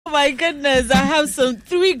my goodness. I have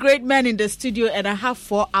 3 great men in the studio and I have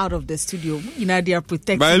 4 out of the studio. You know, they are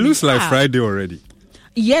protecting But it looks like Friday already.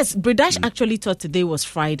 Yes, Bridash actually thought today was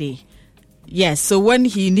Friday. Yes, so when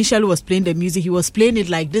he initially was playing the music, he was playing it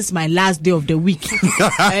like this is my last day of the week.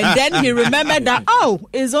 And then he remembered that,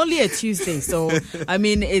 it's only a Tuesday. So, I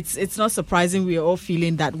mean, it's not surprising we're all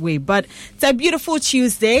feeling that way. But it's a beautiful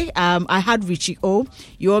Tuesday. I had Richie O.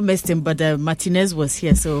 You all missed him, but Martinez was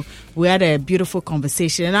here. So we had a beautiful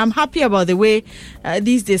conversation. And I'm happy about the way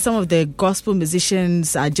these days some of the gospel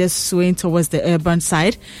musicians are just swaying towards the urban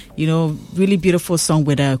side. You know, really beautiful song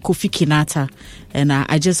with Kofi Kinata. And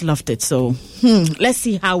I just loved it. So let's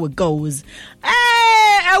see how it goes.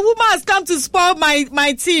 Hey, a woman has come to spoil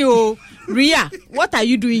my tea. Oh, Ria, what are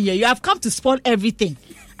you doing here? You have come to spoil everything.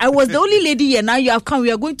 I was the only lady here. Now you have come.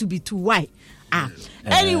 We are going to be 2. Why?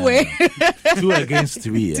 Anyway. 2 against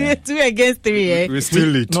 3. 2 against 3. Eh? We still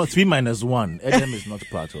lead. No, 3 minus 1. Adam is not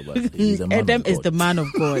part of us. He's a man Adam of God. is the man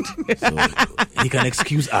of God. So he can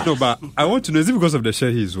excuse us. No, but I want to know, is it because of the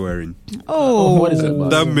shirt he's wearing? Oh, what is it about?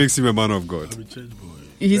 That makes him a man of God.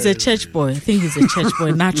 He's a church boy. I think he's a church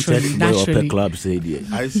boy naturally. Church boy upper club said yeah.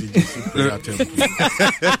 ICGC prayer temple.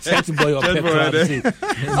 Church boy upper club said.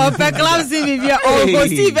 Upper club said go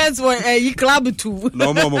see events for you club too.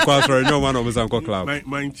 No more sorry, no one of us uncle club.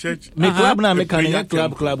 My church. Me club na me can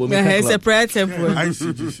club. It's a prayer temple.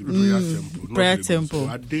 ICGC prayer temple. Prayer temple.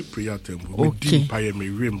 A day prayer temple. Okay. Me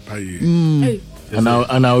rim pay. And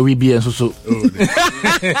now we be and so.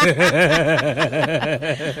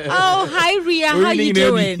 Oh, hi Ria, how you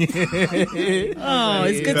doing? Oh,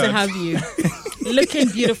 it's good to have you. Looking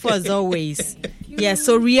beautiful as always. Yeah,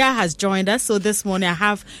 so Ria has joined us. So this morning I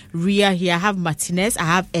have Ria here, I have Martinez, I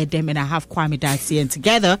have Edem, and I have Kwame Datsi. And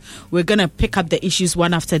together we're going to pick up the issues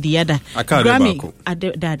one after the other. I can't remember.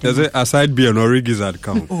 There's a side B and a gizzard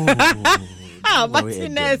count.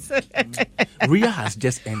 Martinez. Ria has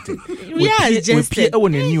just entered. Ria has just entered.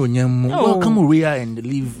 Welcome, Ria, and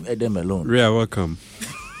leave them alone. Ria, welcome.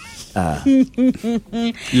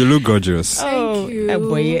 You look gorgeous. Thank you.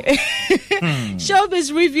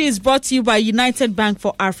 Showbiz Review is brought to you by United Bank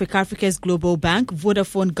for Africa, Africa's global bank,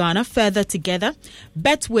 Vodafone Ghana, Further Together,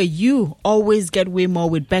 Betway. You always get way more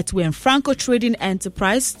with Betway, and Franco Trading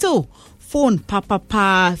Enterprise. Still phone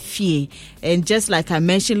papa fee. And just like I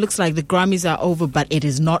mentioned, looks like the Grammys are over, but it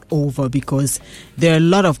is not over because there are a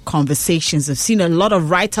lot of conversations. I've seen a lot of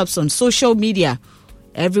write-ups on social media.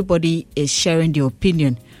 Everybody is sharing their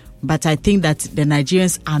opinion. But I think that the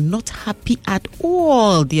Nigerians are not happy at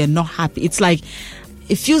all. They are not happy. It's like,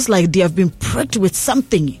 it feels like they have been pricked with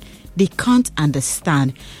something they can't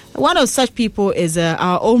understand. One of such people is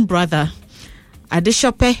our own brother,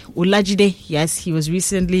 Adesope Olajide. Yes, he was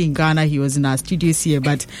recently in Ghana. He was in our studios here.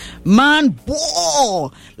 But man,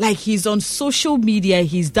 like he's on social media.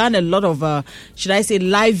 He's done a lot of, should I say,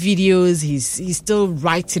 live videos. He's still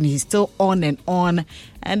writing. He's still on and on.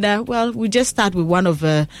 And well, we just start with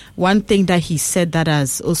one thing that he said that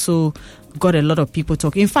has also got a lot of people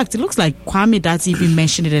talking. In fact, it looks like Kwame Datsi even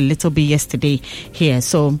mentioned it a little bit yesterday here.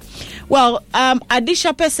 So, well,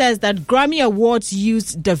 Adesope says that Grammy Awards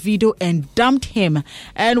used Davido and dumped him.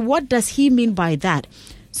 And what does he mean by that?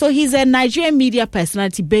 So he's a Nigerian media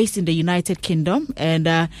personality based in the United Kingdom,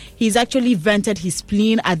 and he's actually vented his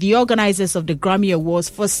spleen at the organizers of the Grammy Awards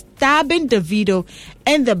for stabbing Davido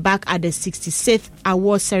in the back at the 66th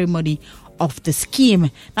award ceremony of the scheme.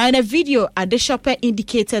 Now, in a video, Adesope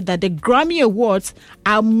indicated that the Grammy Awards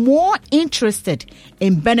are more interested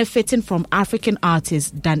in benefiting from African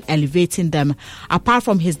artists than elevating them. Apart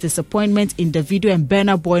from his disappointment in Davido and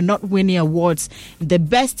Burna Boy not winning awards, the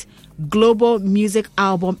Best Global Music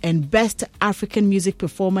Album and Best African Music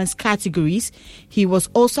Performance categories, he was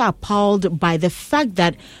also appalled by the fact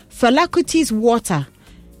that Fela Kuti's Water,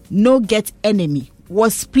 No Get Enemy,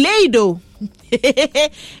 was played though.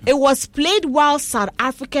 It was played while South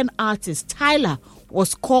African artist Tyler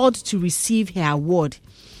was called to receive her award.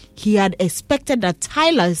 He had expected that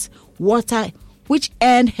Tyler's Water, which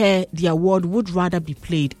earned her the award, would rather be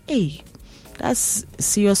played. Hey, that's a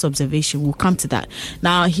serious observation. We'll come to that.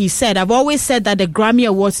 Now, he said, I've always said that the Grammy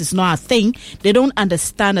Awards is not a thing. They don't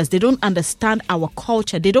understand us. They don't understand our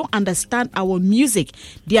culture. They don't understand our music.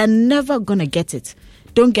 They are never going to get it.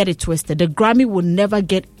 Don't get it twisted. The Grammy will never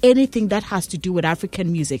get anything that has to do with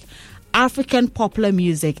African music, African popular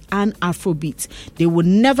music, and Afrobeats. They will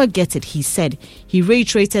never get it, he said. He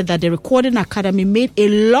reiterated that the Recording Academy made a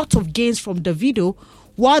lot of gains from Davido,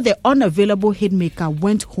 while the unavailable hitmaker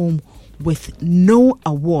went home with no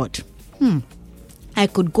award. And I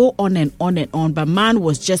could go on and on and on, but man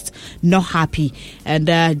was just not happy. And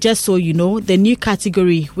just so you know, the new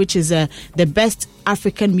category, which is the Best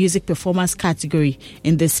African Music Performance category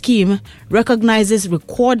in the scheme, recognizes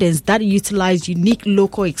recordings that utilize unique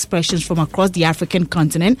local expressions from across the African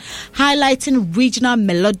continent, highlighting regional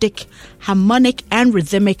melodic, harmonic, and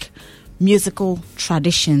rhythmic musical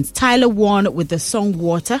traditions. Tyler won with the song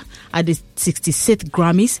Water at the 66th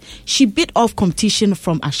Grammys. She beat off competition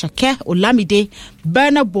from Ashake, Olamide,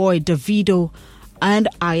 Burna Boy, Davido, and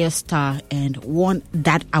Aya Star, and won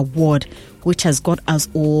that award, which has got us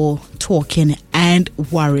all talking and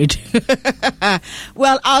worried.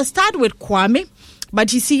 Well, I'll start with Kwame,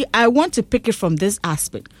 but you see, I want to pick it from this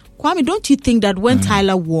aspect. Kwame, don't you think that when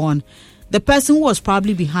Tyler won, the person who was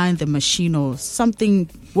probably behind the machine or something,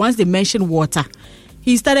 once they mentioned Water,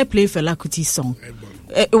 he started playing Fela Kuti's song.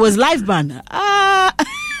 It was live band.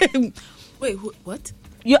 Wait, what?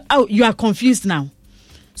 You are confused now.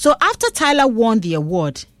 So after Tyler won the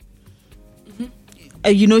award,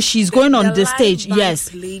 she's going on the stage.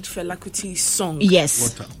 Yes, played Fela Kuti's song.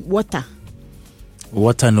 Yes, Water.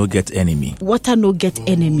 Water no get enemy. Water no get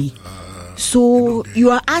enemy. So you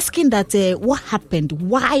are asking that what happened?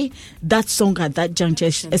 Why that song at that juncture,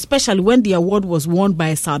 especially when the award was won by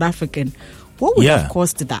a South African? What would have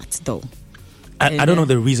caused that, though? I don't know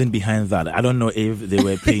the reason behind that. I don't know if they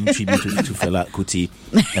were paying tribute to Fela Kuti,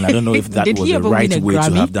 and I don't know if that was the right way to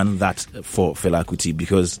have done that for Fela Kuti,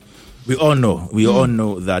 because we all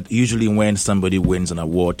know that usually when somebody wins an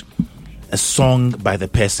award, a song by the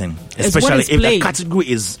person, especially if the category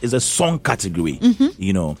is a song category,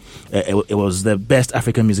 it was the Best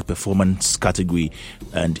African Music Performance category,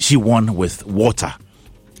 and she won with Water.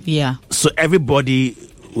 Yeah. So everybody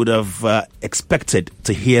would have expected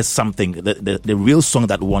to hear something, the real song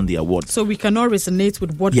that won the award. So we cannot resonate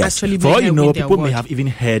with what actually made for all you know, win the people award. may have even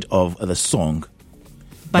heard of the song,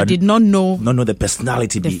 but did not know the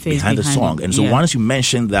personality behind the song. it. And so once you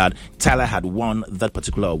mentioned that Tyler had won that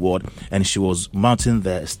particular award and she was mounting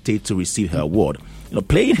the stage to receive her award,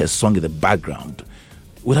 playing her song in the background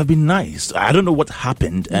would have been nice. I don't know what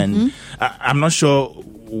happened, and I'm not sure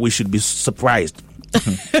we should be surprised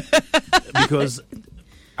because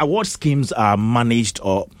award schemes are managed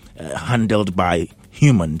or handled by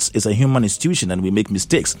humans. It's a human institution and we make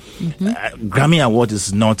mistakes. Grammy Award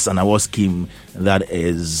is not an award scheme that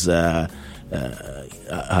is, how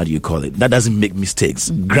do you call it? That doesn't make mistakes.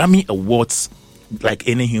 Grammy Awards, like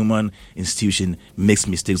any human institution, makes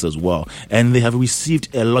mistakes as well. And they have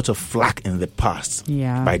received a lot of flack in the past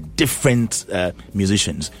by different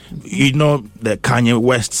musicians. You know, the Kanye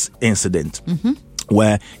West's incident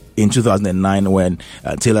where in 2009 when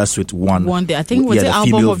Taylor Swift won I think it was the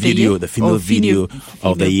album of the year, the female video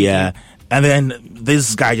of the year, and then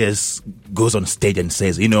this guy just goes on stage and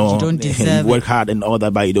says, you don't deserve work hard and all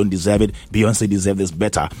that, but you don't deserve it. Beyonce deserves this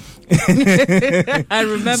better. I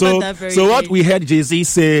remember that very So what we heard Jay-Z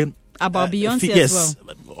say about Beyonce as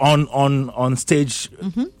well on stage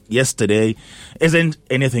yesterday isn't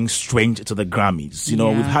anything strange to the Grammys.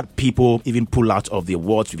 We've had people even pull out of the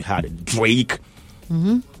awards. We've had Drake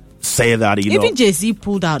say that, even Jay-Z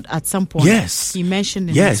pulled out at some point. Yes, he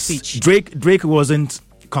mentioned in his speech. Drake wasn't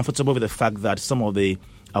comfortable with the fact that some of the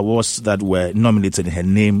awards that were nominated in her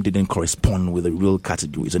name didn't correspond with the real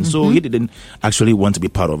categories, and so he didn't actually want to be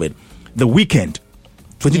part of it. The Weeknd,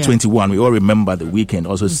 2021, we all remember The Weeknd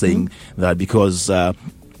also saying that because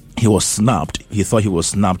he was snubbed. He thought he was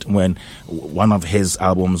snubbed when one of his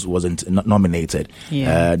albums wasn't nominated,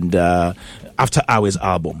 and After Hours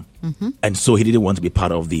album. And so he didn't want to be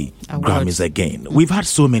part of the Grammys again. We've had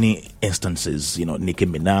so many instances, Nicki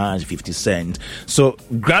Minaj, 50 Cent. So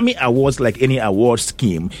Grammy Awards, like any award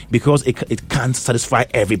scheme, because it can't satisfy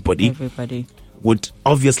everybody, would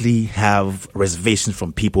obviously have reservations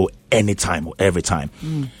from people anytime or every time.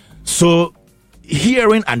 So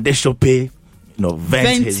hearing Adesope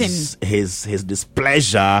vent his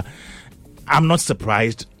displeasure, I'm not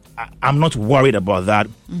surprised. I'm not worried about that.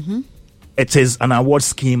 It is an award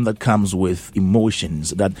scheme that comes with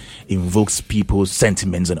emotions, that invokes people's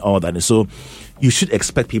sentiments and all that. And so you should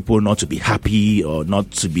expect people not to be happy or not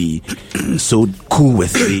to be so cool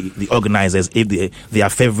with the organizers if their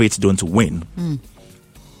favorites don't win.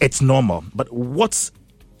 It's normal. But what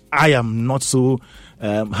I am not so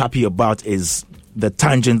happy about is the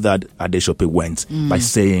tangent that Adesope went by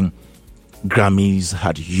saying Grammys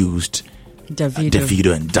had used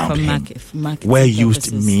Davido and dumped him. Where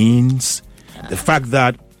used means the fact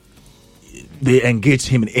that they engaged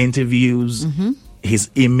him in interviews,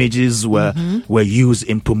 his images were used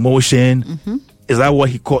in promotion. Is that what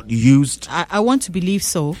he used? I want to believe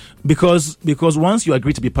so. Because once you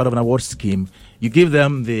agree to be part of an award scheme, you give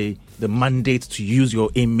them the mandate to use your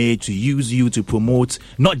image, to use you to promote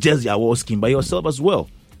not just the award scheme, but yourself as well.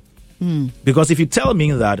 Because if you tell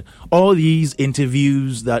me that all these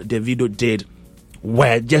interviews that Davido did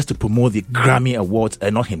were just to promote the Grammy Awards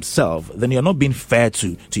and not himself, then you're not being fair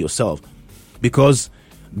to yourself. Because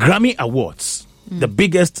Grammy Awards, the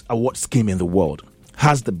biggest award scheme in the world,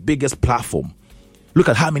 has the biggest platform. Look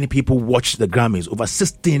at how many people watch the Grammys. Over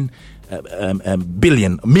 16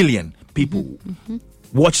 million people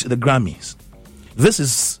watch the Grammys. This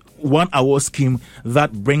is one award scheme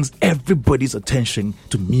that brings everybody's attention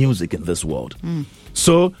to music in this world.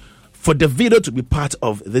 So for Davido to be part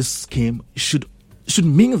of this scheme should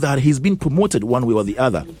mean that he's been promoted one way or the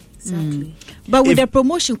other. Exactly. But with the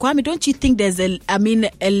promotion, Kwame, don't you think there's a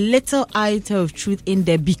little item of truth in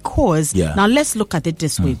there? Because now let's look at it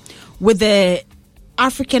this way. With the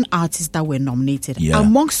African artists that were nominated,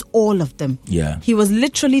 amongst all of them, he was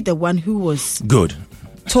literally the one who was good,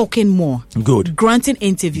 talking more, good, granting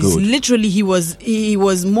interviews. Good. Literally, he was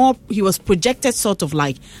projected sort of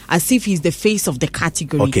like as if he's the face of the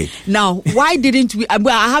category. Okay. Now, why didn't we?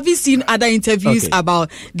 Well, I haven't seen other interviews about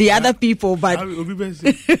the other people, but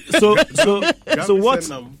so what?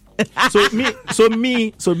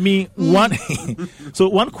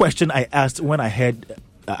 One question I asked when I heard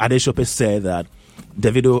Adesope say that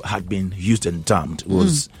Davido had been used and dumped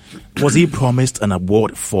was he promised an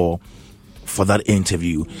award for that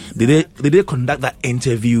interview? Did they conduct that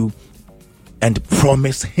interview and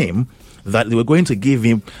promise him that they were going to give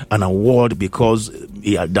him an award because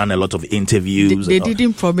he had done a lot of interviews? They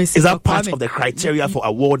didn't promise. Is that part of the criteria for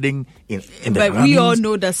awarding in the But Grammys? we all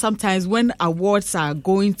know that sometimes when awards are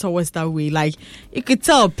going towards that way, like you could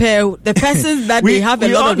tell the persons that they have a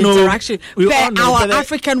lot of interaction,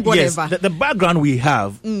 African whatever. Yes, the background we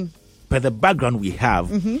have, but the background we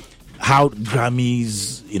have, how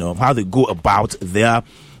Grammys, how they go about their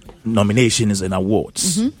nominations and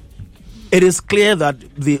awards. It is clear that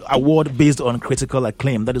the award based on critical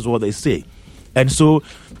acclaim, that is what they say. And so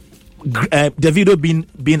Davido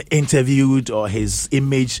being interviewed or his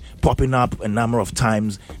image popping up a number of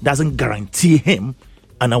times doesn't guarantee him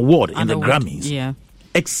an award in the Grammys. Yeah.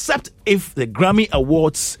 Except if the Grammy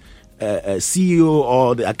Awards CEO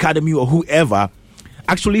or the Academy or whoever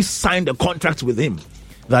actually signed a contract with him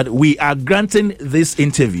that we are granting this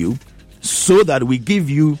interview so that we give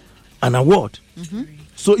you an award.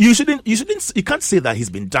 So you can't say that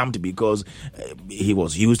he's been dumped because he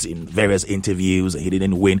was used in various interviews and he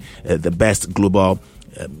didn't win the best global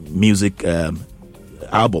music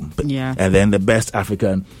album, and then the best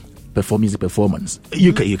African music performance.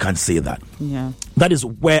 You can't say that. Yeah, that is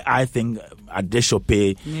where I think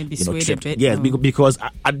Adesope, tripped. Yes, because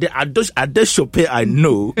Adesope, I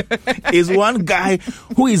know, is one guy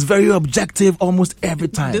who is very objective almost every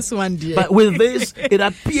time. This one, dear. But with this, it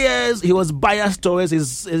appears he was biased towards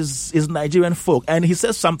his Nigerian folk, and he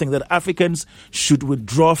says something that Africans should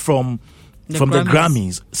withdraw from the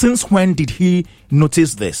Grammys. Since when did he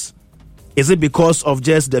notice this? Is it because of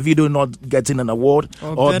just Davido not getting an award,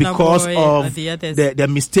 or because of the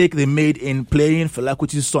mistake they made in playing Fela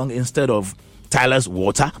Kuti's song instead of Tyler's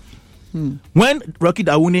Water? When Rocky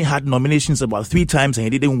Dawouni had nominations about 3 times and he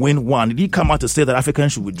didn't win one, did he come out to say that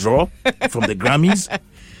Africans should withdraw from the Grammys?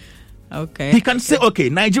 Okay. He can say,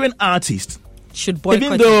 Nigerian artists should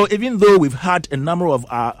boycott. Even though we've had a number of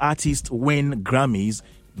our artists win Grammys,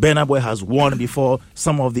 Burna Boy has won before.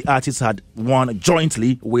 Some of the artists had won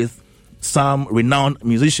jointly with some renowned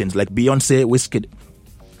musicians like Beyonce, Wizkid,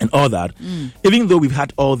 and all that. Even though we've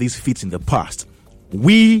had all these feats in the past,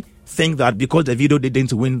 we think that because Davido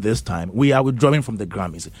didn't win this time, we are withdrawing from the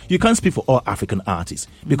Grammys. You can't speak for all African artists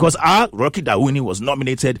because our Rocky Dawouni was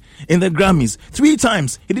nominated in the Grammys 3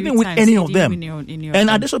 times. He didn't win any of them. And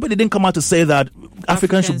Adesope didn't come out to say that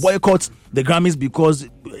Africans should boycott the Grammys because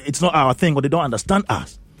it's not our thing or they don't understand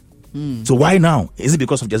us. So why now? Is it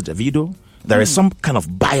because of just Davido? There is some kind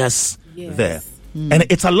of bias there. And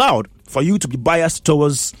it's allowed for you to be biased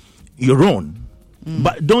towards your own.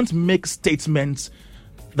 But don't make statements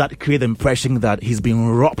that create the impression that he's been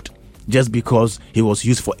robbed just because he was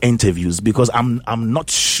used for interviews. Because I'm not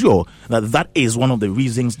sure that is one of the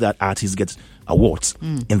reasons that artists get awards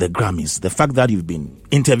in the Grammys. The fact that you've been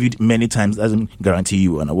interviewed many times doesn't guarantee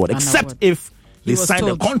you an award, except if they signed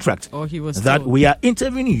a contract that we are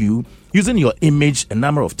interviewing you using your image a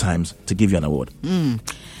number of times to give you an award.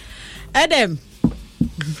 Adam.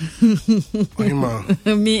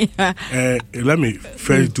 Let me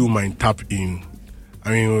first do my tap in I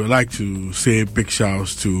mean, we would like to say big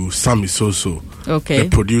shouts to Sammy Soso, Okay. the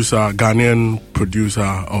producer, Ghanaian producer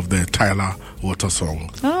of the Tyler Water song.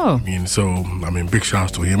 Oh. Big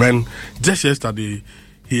shouts to him. And just yesterday,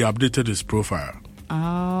 he updated his profile.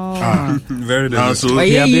 Oh. Very nice. So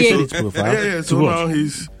He yeah. updated his profile. yeah. So now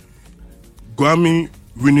he's Grammy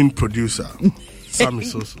winning producer, Sammy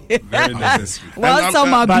Soso. Very nice. Well,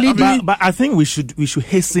 some are bleeding. But I think we should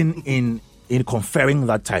hasten in conferring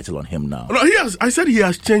that title on him now. No, I said he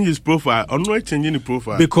has changed his profile. I'm not changing the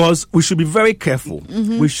profile. Because we should be very careful.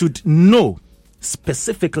 We should know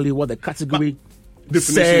specifically what the category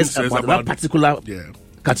says about that particular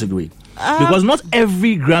category. Because not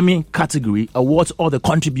every Grammy category awards all the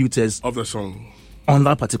contributors of the song on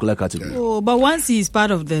that particular category. Oh, but once he's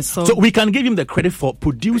part of the song. So we can give him the credit for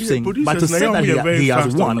producing, but to say that he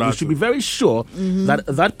has won, we should be very sure that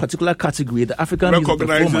that particular category, the African music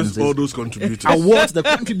recognizes all those contributors, awards the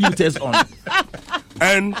contributors on.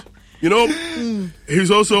 And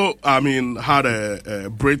he's also, had a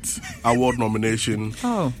Brit Award nomination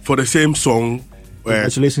for the same song.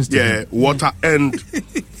 Congratulations to him. Water, and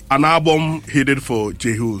an album he did for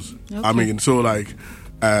Jehu's. Okay.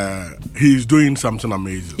 He's doing something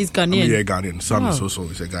amazing. He's Ghanaian. Ghanaian. Sam is also a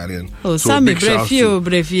Ghanaian. Oh, so Sammy, big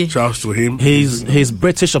shouts to him. He's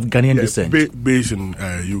British of Ghanaian descent. Based in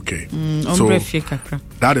UK. So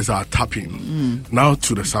that is our tapping. Now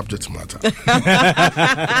to the subject matter.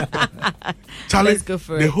 Charlie, Let's go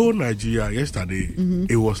for the it. whole Nigeria yesterday,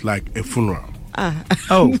 it was like a funeral.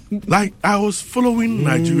 Oh, Like I was following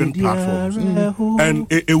Nigerian platforms, and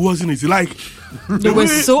it wasn't easy. Like They were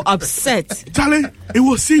so upset. Charlie, it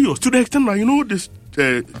was serious to the extent that this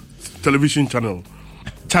television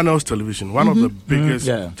Channels Television, one of the biggest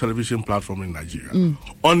television platform in Nigeria,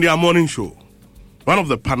 on their morning show, one of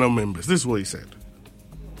the panel members, this is what he said: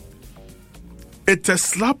 "It's a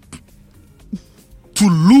slap to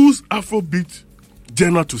lose Afrobeat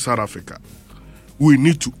genre to South Africa. We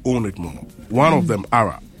need to own it more." One of them,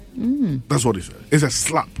 Ara. That's what he said. It's a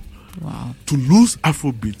slap. Wow. To lose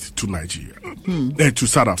Afrobeat to Nigeria, to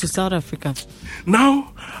South Africa. To South Africa.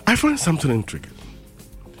 Now, I find something intriguing.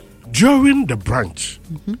 During the branch,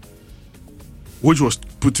 which was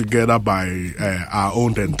put together by our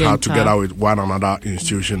own Dental together with one another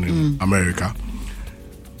institution in America,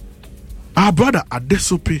 our brother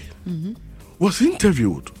Adesope was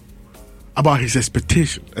interviewed about his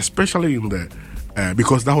expectation, especially in the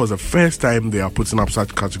because that was the first time they are putting up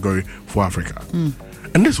such category for Africa.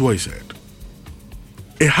 And this is what he said.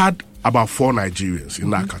 It had about 4 Nigerians in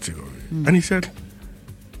that category. And he said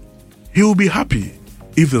he will be happy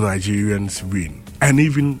if the Nigerians win, and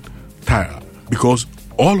even Tyra, because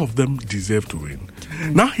all of them deserve to win.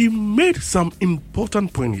 Now he made some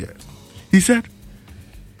important point here. He said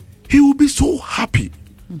he will be so happy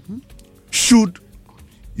should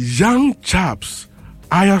young chaps,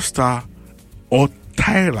 Ayastar or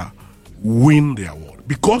Tyler win the award.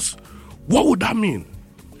 Because what would that mean?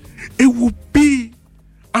 It would be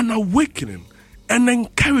an awakening, an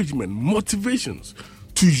encouragement, motivations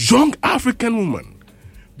to young African women,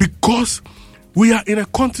 because we are in a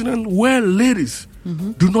continent where ladies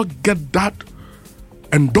do not get that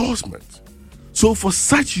endorsement. So for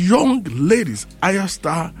such young ladies,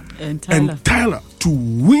 Ayastar and Tyler, to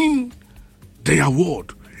win the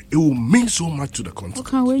award, it will mean so much to the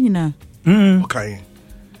continent. Okay.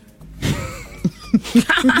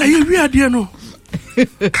 We are there no.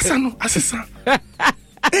 Kasano asesa.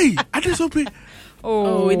 Hey, Adesope.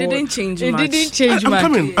 Oh, it didn't change much. It didn't change much.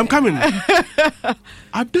 I'm coming.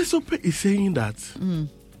 Adesope is saying that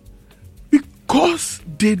because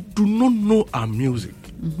they do not know our music,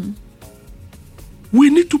 we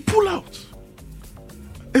need to pull out.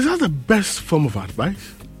 Is that the best form of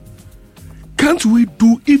advice? Can't we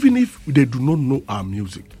do, even if they do not know our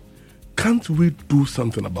music, can't we do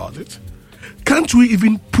something about it? Can't we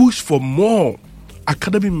even push for more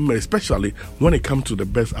academy members, especially when it comes to the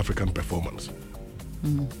best African performance?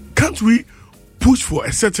 Can't we push for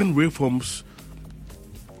a certain reforms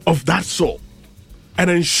of that sort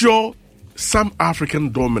and ensure some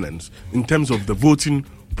African dominance in terms of the voting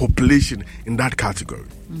population in that category?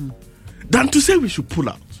 Than to say we should pull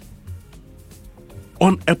out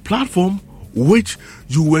on a platform which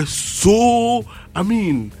you were so,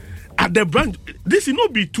 at the branch, this will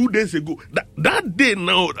not be 2 days ago. That day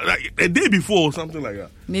now, like a day before or something like that.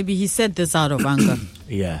 Maybe he said this out of anger.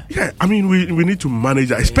 Yeah, we need to manage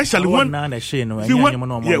that, especially when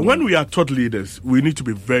we are thought leaders. We need to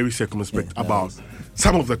be very circumspect about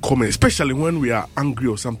some of the comments, especially when we are angry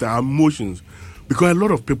or something, our emotions. because a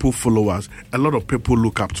lot of people follow us, a lot of people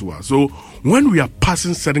look up to us. So when we are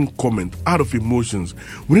passing certain comment out of emotions,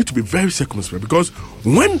 we need to be very circumspect, because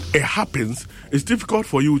when it happens, it's difficult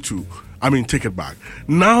for you to, take it back.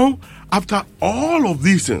 Now, after all of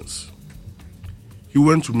these things, he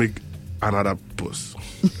went to make another post.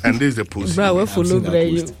 And this is the post. This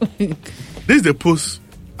is the post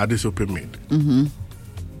Adesope made. Mm-hmm.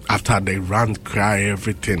 After they ran, cry,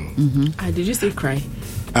 everything. Mm-hmm. Did you say cry?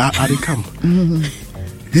 I did come. Mm-hmm.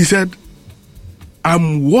 He said,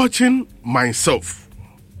 I'm watching myself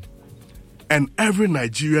and every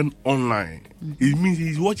Nigerian online. It means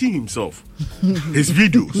he's watching himself, his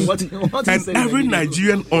videos. what and every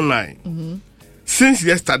Nigerian online since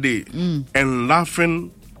yesterday and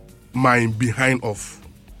laughing my behind off.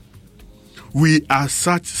 We are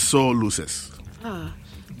such sore losers.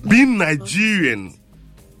 Being Nigerian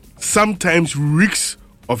sometimes reeks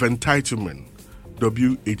of entitlement.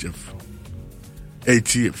 WHF,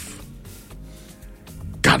 ATF.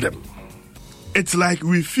 Got them. It's like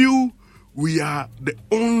we feel we are the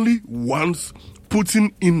only ones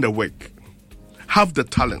putting in the work, have the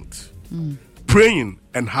talent, praying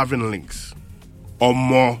and having links. Or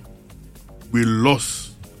more, we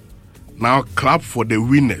lost. Now clap for the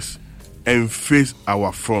winners and face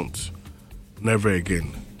our front. Never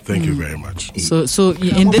again. Thank you very much. So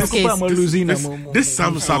in this case, this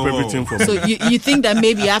sums up everything for me. So you think that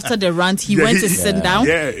maybe after the rant, he went to sit down,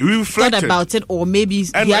 thought about it, or maybe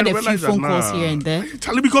he had a few phone calls here and there?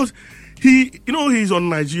 Charlie, because he's on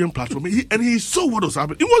Nigerian platform, and he saw what was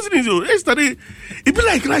happening. It wasn't easy. Yesterday, it'd be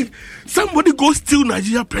like somebody go steal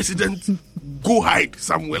Nigeria president, go hide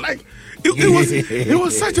somewhere. Like it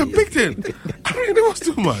was such a big thing. It was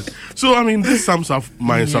too much. So this sums up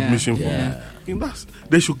my submission for me.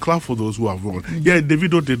 They should clap for those who have won. Yeah,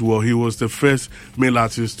 Davido did well. He was the first male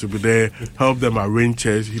artist to be there, help them arrange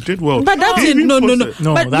chairs. He did well. But that thing, no.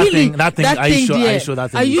 But that thing. Are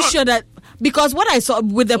you sure that? Because what I saw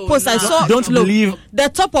with the post, I saw. Don't believe the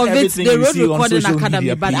top of it. They wrote Recording Academy,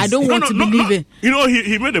 media, but I don't want to believe it.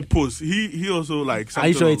 He made a post. He also like. Are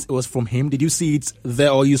you sure it was from him? Did you see it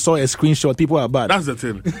there, or you saw a screenshot? People are bad. That's the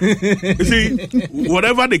thing. You see,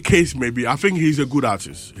 whatever the case may be, I think he's a good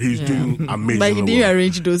artist. He's doing amazing. But he didn't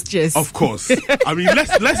arrange those chairs. Of course.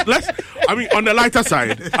 Let's. On the lighter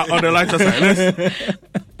side.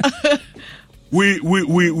 We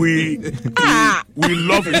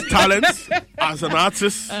love his talents as an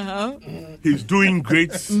artist. He's doing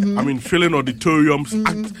great. Filling auditoriums.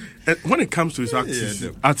 When it comes to his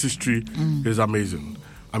artistry, he's amazing.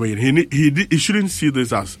 He shouldn't see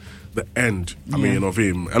this as the end. Of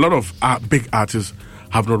him. A lot of big artists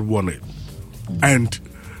have not won it, and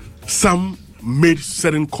some made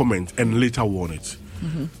certain comments and later won it.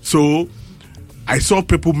 So I saw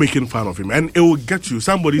people making fun of him, and it will get you.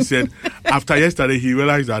 Somebody said after yesterday he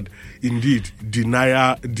realized that indeed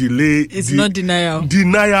delay is not denial.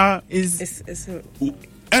 Denial is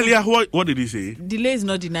earlier. What did he say? Delay is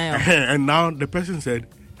not denial. And now the person said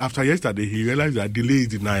after yesterday he realized that delay is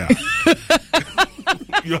denial.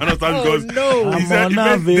 You understand? Because he said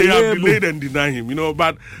they have delayed and denied him.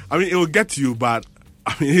 But it will get you. But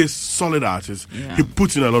he's a solid artist. Yeah. He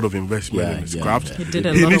puts in a lot of investment in his craft. He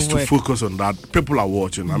needs to focus on that. People are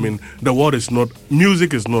watching. The world is not,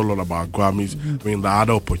 music is not all about Grammys. There are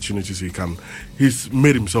other opportunities he's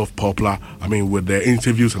made himself popular. With the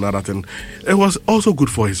interviews and other things. It was also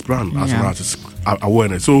good for his brand as an artist,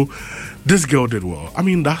 awareness. So this girl did well.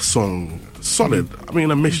 That song, solid.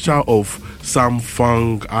 A mixture of some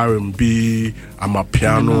funk, R&B,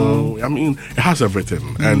 piano. It has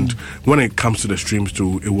everything. And when it comes to the streams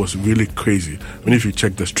too, it was really crazy. If you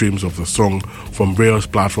check the streams of the song from various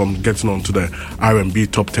platforms, getting onto the R&B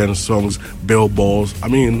top 10 songs, billboards.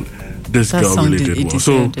 This girl really did well.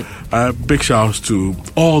 So, big shouts to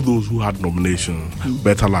all those who had nominations.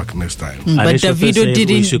 Better luck next time. But Davido didn't.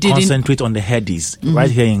 We should concentrate on the headies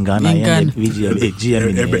right here in Ghana.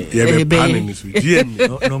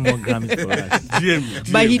 No more Grammys for us.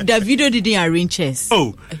 But Davido didn't arrange chess.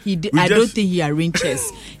 I don't think he arranged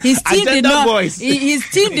chess. His team did not. His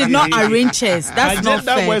team did not arrange chess. That's not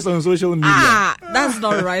fair. Voice on social media. That's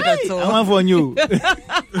not right at all. I want for you.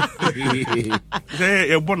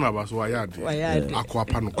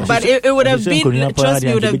 But it would have been, trust me,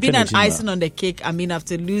 it would have been an icing on the cake.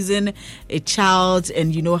 After losing a child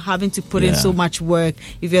and having to put in so much work,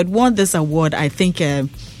 if he had won this award, I think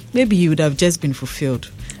maybe he would have just been fulfilled.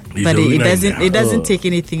 But it doesn't take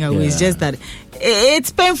anything away. It's just that it's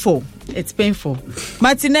painful. It's painful.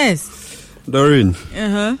 Martinez, Doreen.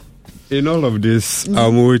 In all of this,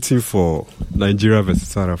 I'm waiting for Nigeria versus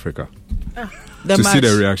South Africa to see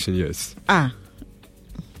the reaction. Yes.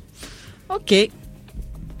 Okay.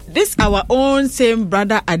 this our own same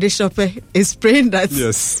brother Adesope is praying that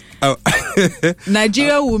Yes.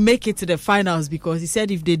 Nigeria will make it to the finals, because he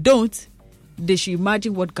said if they don't, they should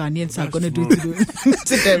imagine what Ghanaians are going to do to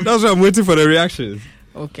them. That's why I'm waiting for the reactions.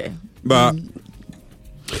 Okay. But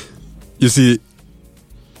you see,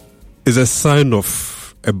 it's a sign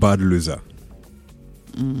of a bad loser.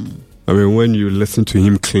 I mean, when you listen to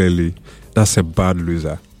him clearly, that's a bad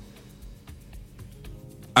loser.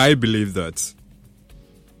 I believe that,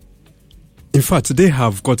 in fact, they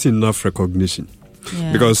have gotten enough recognition.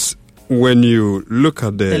 Yeah. Because when you look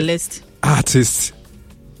at the list, artists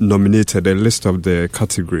nominated, the list of the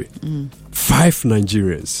category, 5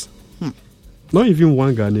 Nigerians, not even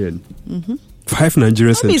one Ghanaian, 5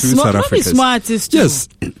 Nigerians and 2 South Africans. Small artists too. Yes.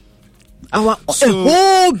 A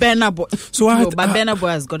whole Burna Boy. So but Burna Boy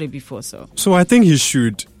has got it before, so. So I think he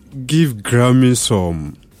should give Grammy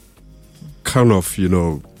some kind of,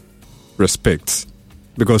 respect.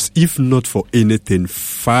 Because if not for anything,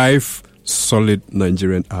 5 solid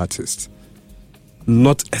Nigerian artists,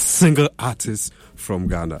 not a single artist from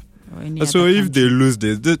Ghana. So if they lose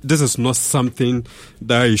this is not something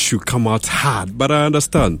that he should come out hard. But I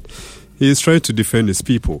understand. He is trying to defend his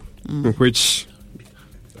people, which,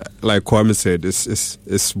 like Kwame said, is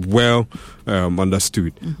well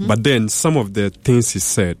understood. But then some of the things he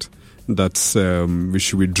said that we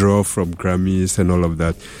should withdraw from Grammys and all of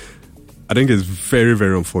that, I think is very,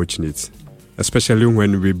 very unfortunate, especially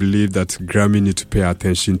when we believe that Grammy need to pay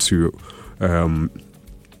attention to, our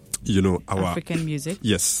African music.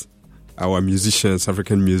 Yes, our musicians,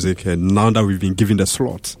 African music, and now that we've been given the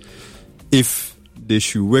slot, if they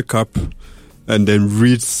should wake up and then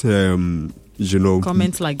read,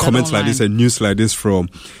 comments like this and news like this from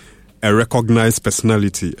a recognized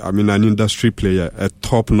personality. I mean, an industry player, a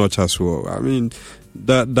top notch as well. I mean,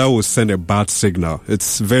 that will send a bad signal.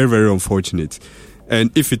 It's very, very unfortunate. And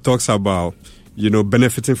if it talks about,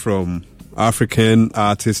 benefiting from African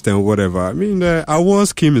artists and whatever, I mean, the award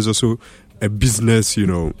scheme is also a business,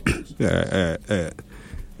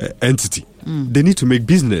 entity. They need to make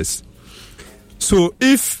business. So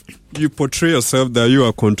if you portray yourself that you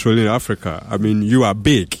are controlling Africa, I mean, you are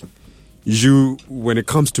big. When it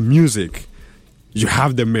comes to music, you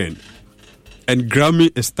have the men. And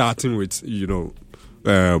Grammy is starting with,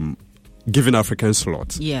 giving African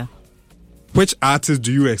slots. Yeah. Which artists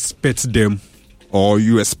do you expect them, or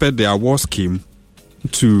you expect the award scheme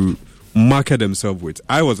to market themselves with?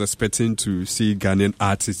 I was expecting to see Ghanaian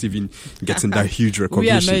artists even getting that huge recognition.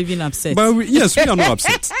 We are not even upset. But we are not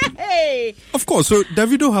upset. Hey. Of course. So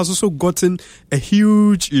Davido has also gotten a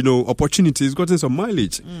huge, opportunity. He's gotten some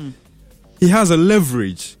mileage. He has a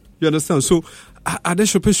leverage. You understand? So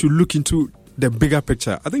Adesope should look into the bigger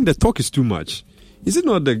picture. I think the talk is too much. Is it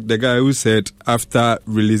not the guy who said after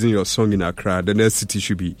releasing your song in Accra, the next city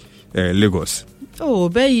should be Lagos? Oh,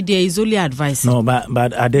 but there is only advice. No, but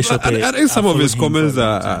Adesope, I think some of his comments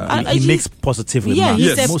are... he makes positive remarks. Yeah,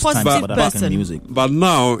 he's most a positive times person. Music. But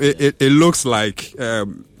now it looks like...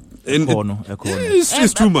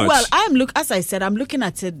 It's too much. Well, as I said, I'm looking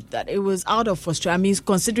at it that it was out of frustration. I mean,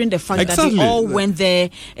 considering the fact that Exactly. they all went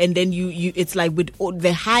there, and then you it's like with all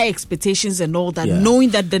the high expectations and all that, knowing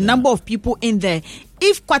that the number of people in there,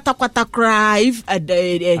 if Kwata cry, if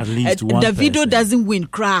Davido doesn't win,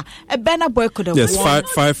 cry, a Burna Boy could have won.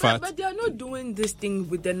 Five. But they are not doing this thing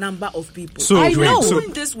with the number of people. So, I know.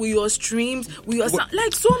 Doing this with your streams, with your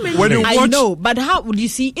like so many. When you I know, but how would you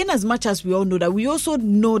see? In as much as we all know that, we also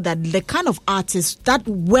know that the kind of artists that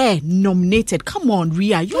were nominated. Come on,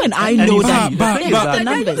 Ria, you and I know that. The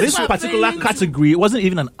numbers. This particular category wasn't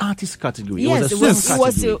even an artist category. Yes, it was a song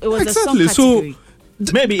category. It was Exactly. a song category.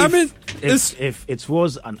 Maybe if it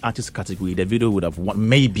was an artist category, the video would have won.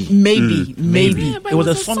 Maybe. Maybe. But It was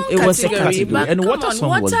a song category. But And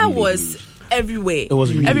Water was everywhere. It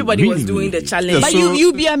was really, everybody really, was doing really the challenge. But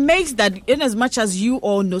you'll be amazed that in as much as you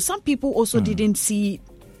all know, some people also didn't see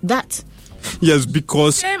that. Yes,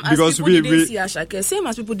 because Same as people didn't see Ashake, same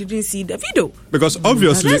as people didn't see the video. Because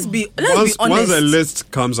obviously, Let's be once honest. the list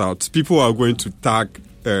comes out, people are going to tag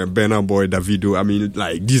Burna Boy, Davido. I mean,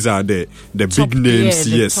 like, these are the big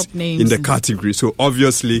names, top names in the category. So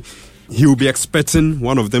obviously, he will be expecting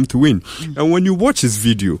one of them to win. And when you watch his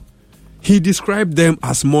video, he described them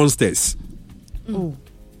as monsters. Oh.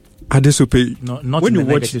 Adesope, not when in you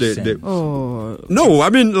the watch negative no, I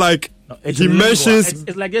mean, like, he mentions.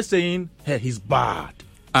 It's like you're saying, hey, he's bad.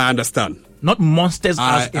 I understand. Not monsters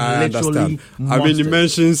as in I literally understand. monsters. I mean, he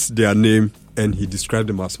mentions their name and he described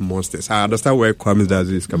them as monsters. I understand where Kwame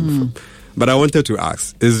Dazi is coming from. But I wanted to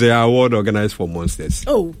ask, is the award organized for monsters?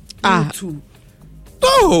 Oh, too.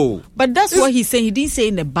 No! But that's what he's saying. He didn't say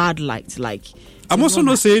in a bad light. Like, I'm also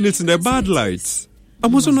not saying it in a bad light.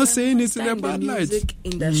 I'm also not saying it in a bad light. Music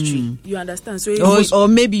industry, you understand? So or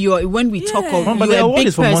maybe you're when we talk of But the you're a award big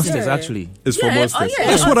is for person. monsters, actually. It's for monsters. yeah.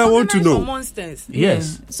 That's what I want to Organized know. for monsters.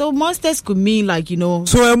 Yes. So monsters could mean like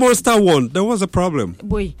So a monster won. There was a problem.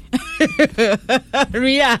 boy.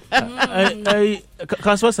 Ria.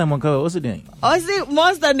 Kaswa Simon Kawa, what's it doing? I see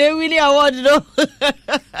monster they really award though.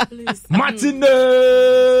 Martinez!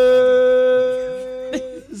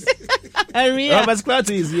 Ria. Robert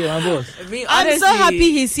Clarty is here, my boss. I'm so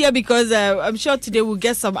happy he's here because I'm sure today we'll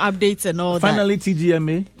get some updates and all Finally,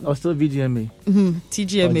 TGMA or still VGMA?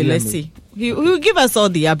 TGMA, Or let's GMA. see. He'll give us all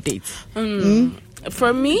the updates.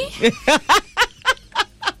 For me,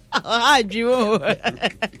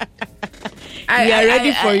 We are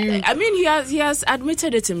ready for you. I mean, he has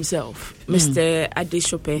admitted it himself, Mr.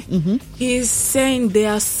 Adesope. He's saying they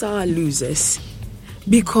are sour losers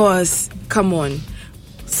because, come on,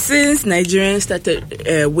 since Nigerians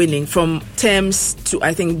started winning from Thames to,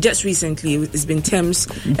 I think just recently it's been Thames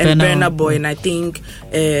and Burna Boy, and I think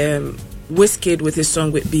Wizkid with his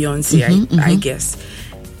song with Beyonce, I guess.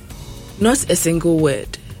 Not a single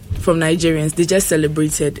word from Nigerians. They just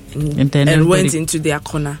celebrated and went into their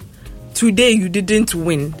corner. Today you didn't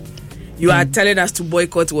win. You are telling us to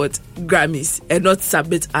boycott what? Grammys and not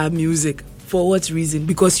submit our music. For what reason?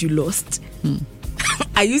 Because you lost.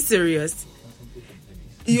 Are you serious?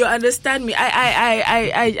 You understand me?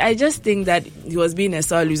 I just think that he was being a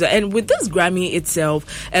sore loser. And with this Grammy itself,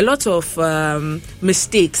 a lot of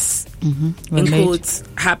mistakes in quotes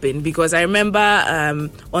happened, because I remember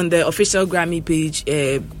on the official Grammy page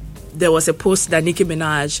there was a post that Nicki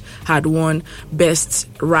Minaj had won Best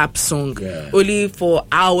Rap Song. Only for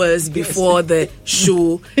hours before the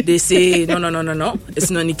show, they say, no, it's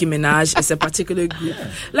not Nicki Minaj, it's a particular group.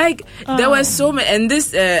 Like, there were so many, and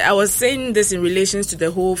this, I was saying this in relation to the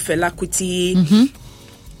whole Fela Kuti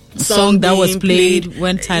song that was played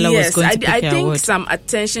when Tyler was going to pick I think award. some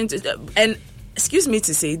attention to, and excuse me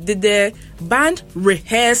to say, did the band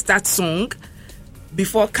rehearse that song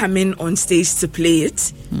before coming on stage to play it?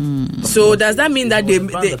 So does that mean that they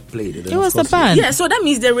played it? It was the band. Yeah, so that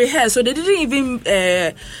means they rehearsed. So they didn't even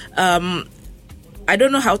I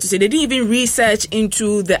don't know how to say, they didn't even research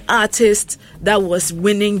into the artist that was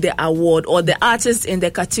winning the award or the artist in the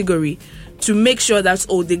category to make sure that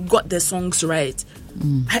they got the songs right.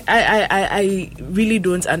 I really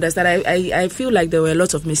don't understand. I feel like there were a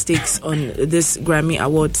lot of mistakes on this Grammy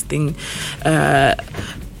Awards thing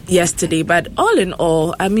yesterday, but all in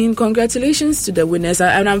all, I mean, congratulations to the winners,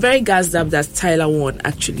 and I'm very gassed up that Tyler won,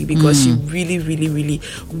 actually, because she really, really, really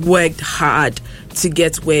worked hard to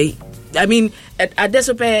get where. I mean,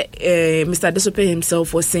 Adesope, Mr. Adesope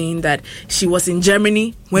himself was saying that she was in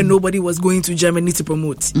Germany when nobody was going to Germany to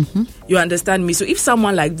promote. You understand me? So if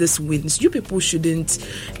someone like this wins, you people shouldn't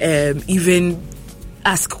even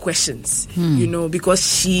ask questions,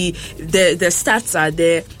 because the stats are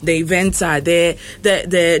there, the events are there,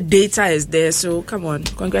 the data is there. So come on,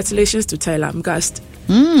 congratulations to Tyler. I'm gassed.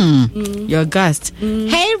 You're gassed.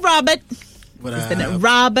 Hey, Robert.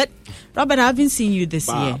 Robert, I haven't seen you this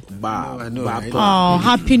year. I know, right? Oh,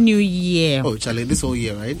 Happy New Year. Oh, Charlie, this whole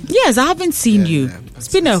year, right? Yes, I haven't seen you. It's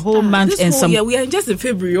been a whole month and some. Yeah, we are just in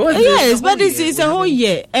February. Yes, but it's a whole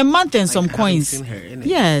year, a month and some coins. Seen her, innit?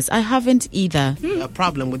 Yes, I haven't either. A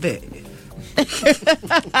problem with it.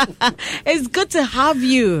 It's good to have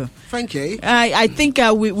you. Thank you. I think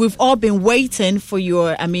we've all been waiting for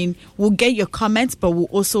your. I mean, we'll get your comments, but we'll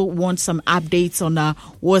also want some updates on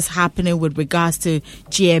what's happening with regards to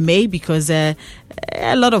GMA, because a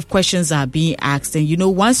lot of questions are being asked,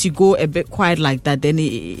 and once you go a bit quiet like that, then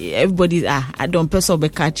everybody I don't person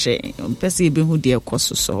catch it.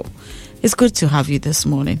 So it's good to have you this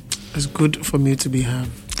morning. It's good for me to be have.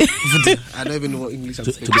 I don't even know what English I'm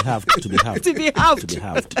saying. To be halved. To be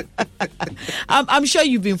halved. I'm sure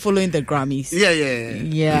you've been following the Grammys.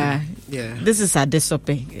 Yeah. This is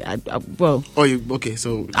Adesope. Well, okay.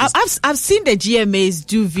 So I've seen the GMAs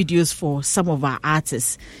do videos for some of our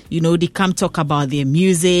artists. They come talk about their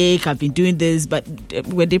music. I've been doing this, but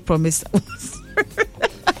when they promised.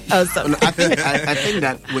 I think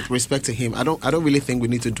that with respect to him, I don't really think we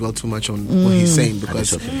need to dwell too much on what he's saying,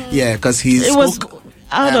 because he spoke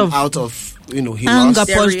out of he anger,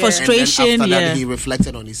 lost, frustration. And then after that, he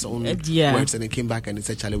reflected on his own words, and he came back and he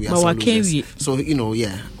said, "Charlie, we are so losers." So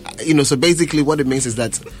so basically what it means is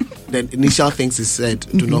that the initial things is said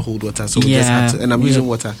do not hold water. So we just have to, and I'm using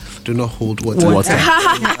water. Do not hold water.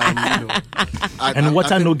 And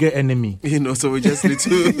water no get enemy. So we just need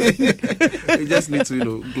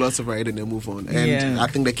to gloss over it and then move on. And I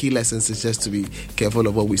think the key lessons is just to be careful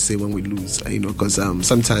of what we say when we lose. Because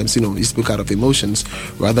sometimes you speak out of emotions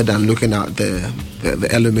rather than looking at the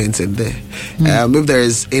elements in there. If there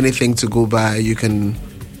is anything to go by, you can.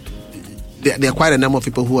 There are quite a number of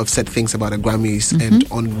people who have said things about the Grammys,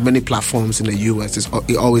 and on many platforms in the US,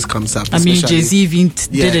 it always comes up. I mean, Jay-Z even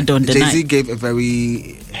did it on the night. Jay-Z gave a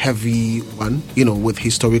very heavy one, with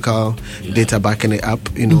historical data backing it up,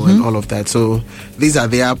 and all of that. So these are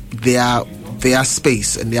their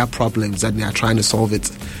space and their problems, and they are trying to solve it,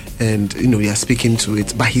 and they are speaking to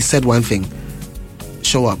it. But he said one thing: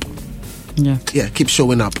 show up. Yeah, keep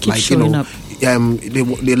showing up. Keep showing up.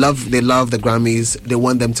 They love the Grammys. They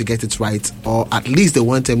want them to get it right, or at least they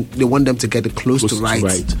want them to get it close to right.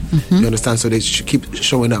 You understand? So they should keep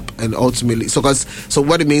showing up, and ultimately, so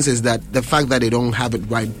what it means is that the fact that they don't have it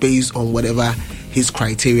right based on whatever his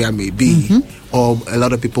criteria may be, or a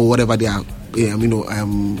lot of people whatever they are,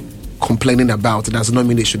 complaining about, it does not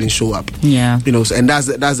mean they shouldn't show up. And that's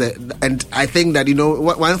and I think that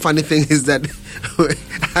one funny thing is that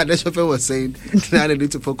Adesope was saying now they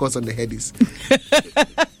need to focus on the headies.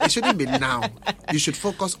 It shouldn't be now. You should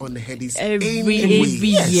focus on the headies every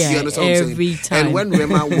year, you understand what I'm every saying? time. And when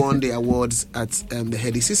Rema won the awards at the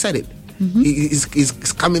headies, he said it.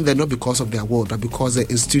 He's coming there not because of the award, but because the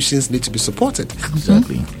institutions need to be supported.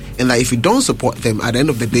 Exactly. And if you don't support them, at the end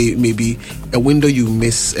of the day, it may be a window you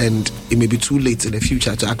miss, and it may be too late in the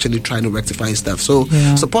future to actually try to rectify stuff. So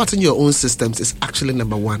supporting your own systems is actually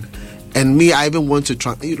number one. And me, I even want to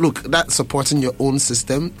look that supporting your own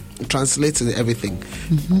system translates into everything.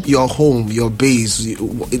 Your home, your base,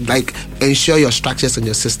 ensure your structures and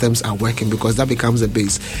your systems are working, because that becomes a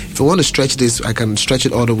base. If I want to stretch this, I can stretch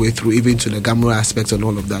it all the way through, even to the Gamma aspect and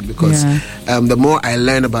all of that, because the more I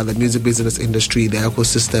learn about the music business industry, the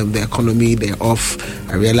ecosystem, the economy,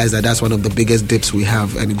 I realize that that's one of the biggest dips we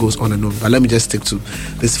have, and it goes on and on. But let me just stick to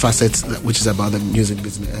this facet, which is about the music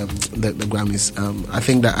business, the Grammys. I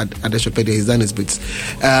think that Adesope has done his bits.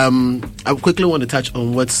 I quickly want to touch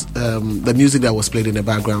on what's the music that was played in the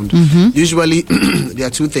background. Usually, there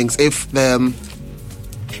are two things. If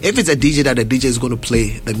it's a DJ, that the DJ is going to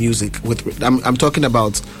play the music with, I'm talking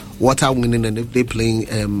about Water winning, and if they're playing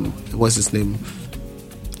what's his name,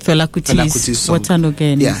 Fela Kuti's song. Water no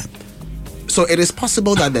gain. Yeah. So it is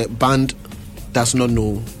possible that the band does not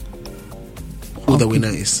know who the winner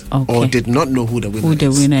is, or did not know who the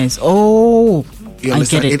winner is. Oh, you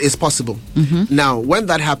understand? I get it. It is possible. Now, when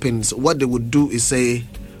that happens, what they would do is say,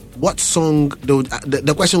 what song,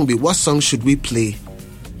 the question would be, what song should we play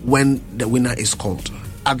when the winner is called?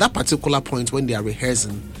 At that particular point, when they are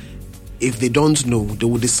rehearsing, if they don't know, they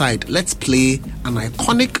will decide, let's play an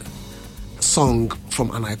iconic song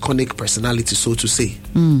from an iconic personality, so to say.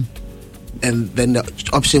 And then the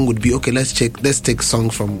option would be, okay, let's take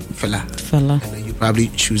song from Fela. And then you probably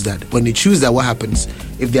choose that. When you choose that, what happens?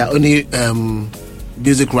 If there are only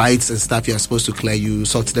music rights and stuff you're supposed to clear, you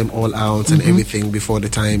sort them all out and everything before the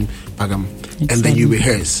time, and then you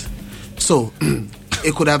rehearse. So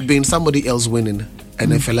it could have been somebody else winning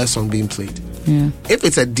and a Fela song being played. If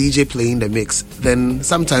it's a DJ playing the mix, then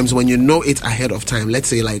sometimes when you know it ahead of time, let's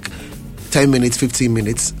say 10 minutes, 15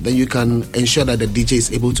 minutes, then you can ensure that the DJ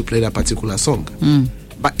is able to play that particular song.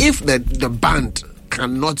 But if the band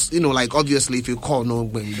cannot, obviously if you call no,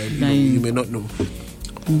 then you may not know.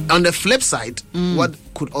 On the flip side, what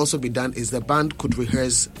could also be done is the band could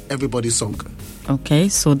rehearse everybody's song. Okay,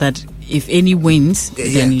 so that if any wins,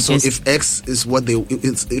 then so if X is what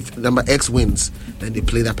if number X wins, then they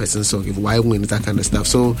play that person's song. If Y wins, that kind of stuff.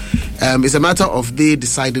 So it's a matter of they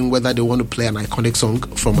deciding whether they want to play an iconic song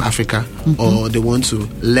from Africa or they want to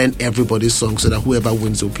learn everybody's song, so that whoever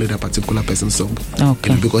wins will play that particular person's song.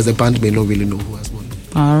 Okay. Because the band may not really know who has won.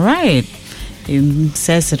 All right. It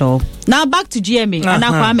says it all. Now back to GMA.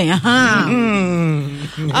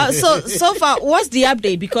 So far, what's the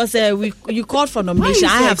update? Because you called for nomination.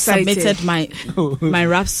 I have submitted my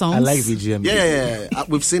rap songs. I like the GMA. Yeah.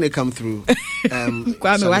 We've seen it come through.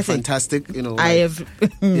 Kwame, fantastic. I have.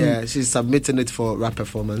 Yeah, she's submitting it for rap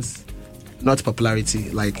performance, not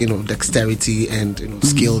popularity. Dexterity and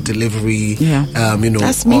skill, delivery. Yeah.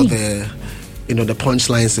 That's all the the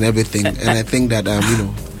punchlines and everything. And I think that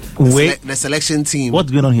the selection team,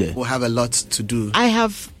 what's going on here, will have a lot to do. I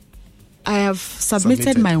have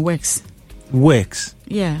submitted my works.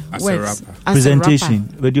 Yeah, as works. a rapper. As presentation, a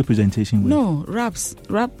rapper. radio presentation. No, rap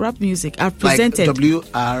music. I've presented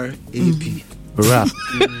WRAP. Rap.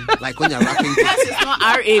 Like when you're rapping. It's not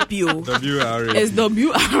R-A-P-O. WRA. It's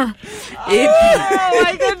W-R-A-P. Oh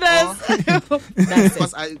my goodness. That's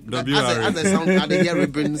Because as I sound, I hear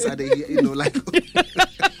ribbons, I hear, like.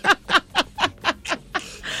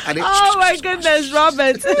 Oh my goodness,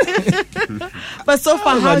 Robert. But so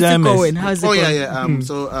far, how's it going?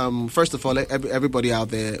 So first of all, everybody out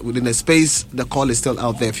there within the space, the call is still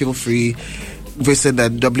out there. Feel free. Visit the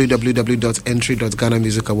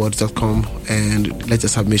www.entry.ghanamusicawards.com and let the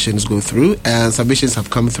submissions go through. And submissions have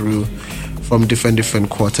come through from different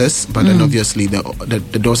quarters, but then obviously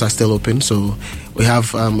the doors are still open. So we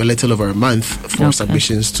have a little over a month for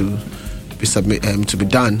submissions to be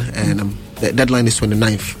done, and the deadline is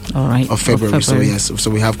 29th of February. So yes, so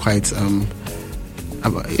we have quite a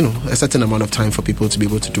certain amount of time for people to be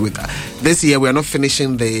able to do it. This year we are not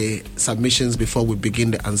finishing the submissions before we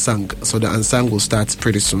begin the unsung. So the unsung will start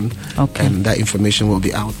pretty soon, and that information will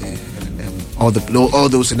be out there. All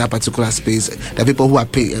those in that particular space, the people who are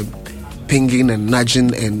pinging and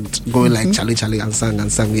nudging and going like Charlie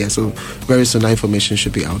unsung. Yeah, so very soon that information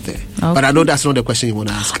should be out there. But I know that's not the question you want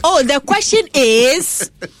to ask. Oh, the question is,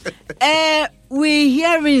 we're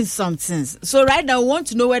hearing some things. So right now, I want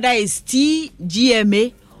to know whether it's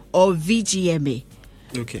TGMA or VGMA.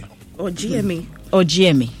 Okay. Or GMA. Or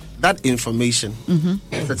GMA. That information will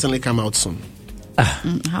certainly come out soon.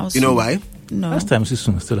 How soon? You know why? No. Last time it's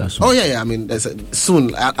soon, still as soon. Oh yeah. I mean, there's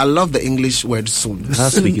soon. I love the English word soon.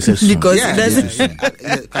 Last week you said soon. Because I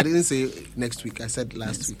didn't say next week. I said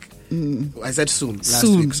last week. I said soon last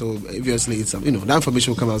week. So obviously it's that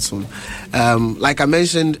information will come out soon. Like I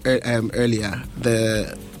mentioned earlier,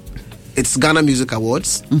 it's Ghana Music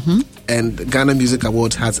Awards, and Ghana Music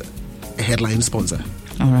Awards has a headline sponsor.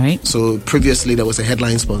 All right. So previously there was a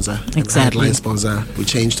headline sponsor. Exactly. The headline sponsor we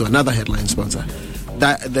changed to another headline sponsor.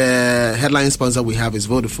 The headline sponsor we have is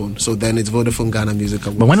Vodafone. So then it's Vodafone Ghana Music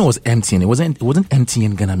Awards. But when it was MTN, it wasn't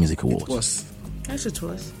MTN Ghana Music Awards. It was. Yes, it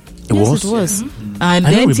was. It was. It was. I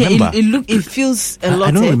don't remember. It feels a lot.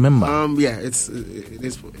 I don't remember. Yeah, it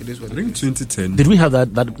is what I think it is. 2010. Did we have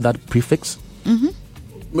that prefix?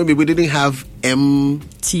 Maybe we didn't have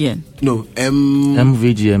TN. No,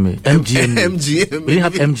 MVGMA. MGMA. MGMA. We didn't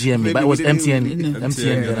have MGMA, Maybe but it was we didn't-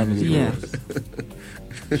 MTN Ghana Music Yeah. Awards.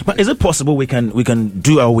 But is it possible we can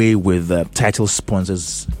do away with title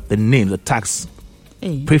sponsors, the name, the tax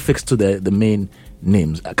prefix to the main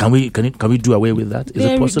names? Can we do away with that? Is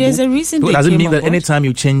it possible? There's a reason. Does it they mean came that about. anytime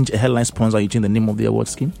you change a headline sponsor, you change the name of the award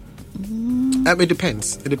scheme? It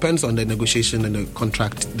depends. It depends on the negotiation and the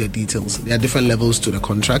contract, the details. There are different levels to the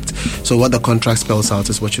contract. So what the contract spells out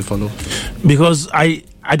is what you follow. Because I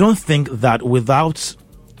don't think that without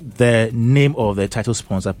the name of the title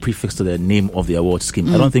sponsor prefixed to the name of the award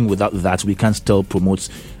scheme, I don't think without that we can still promote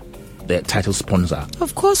the title sponsor.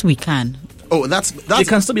 Of course we can. Oh, that's It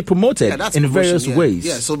can still be promoted in various ways.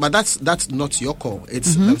 Yeah, so but that's not your call.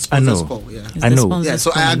 It's the I know. sponsor's call. Yeah. I know. Sponsor's Yeah,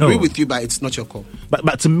 so call. I agree know. with you, but it's not your call.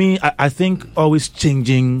 But to me, I think always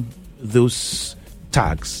changing those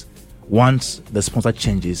tags once the sponsor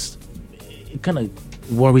changes, it kind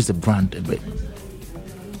of worries the brand a bit.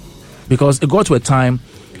 Because it got to a time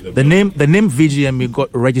the name VGMA got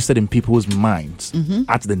registered in people's minds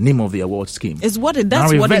at the name of the award scheme. It's what that's Now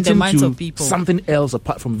what in the reverting minds to of people. Something else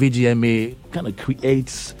apart from VGMA kind of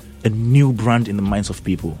creates a new brand in the minds of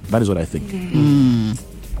people. That is what I think.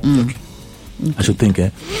 Okay. I should think,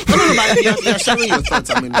 No, but you're sharing your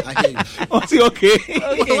thoughts. I mean, I hear you. Oh, is it okay?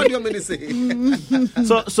 What do you want me to say?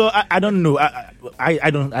 So I don't know.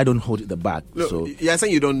 I don't hold the bag. No, So you're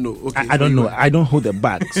saying you don't know. Okay, I don't know. I don't hold the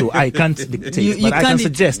bag, so I can't dictate. You but I can can't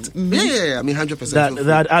suggest Yeah. I mean, 100%.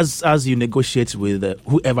 that as you negotiate with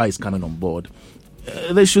whoever is coming on board,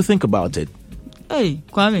 they should think about it. Hey,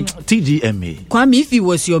 Kwame. TGMA. Kwame, if it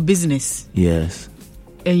was your business Yes.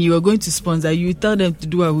 and you were going to sponsor, you tell them to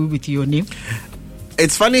do away with your name.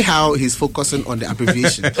 It's funny how he's focusing on the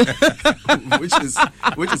abbreviation, which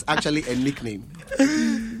is actually a nickname. Do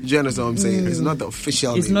you understand what I'm saying? It's not the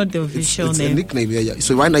official It's name. not the official it's name. a nickname. Yeah.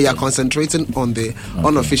 So right now you're concentrating on the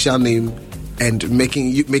unofficial name and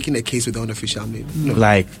making a case with the unofficial name. No.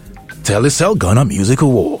 Like Telecel Ghana Music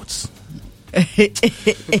Awards.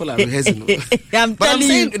 People are rehearsing. I'm But I'm telling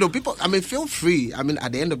saying, you. people, I mean, feel free. I mean,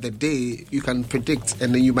 at the end of the day, you can predict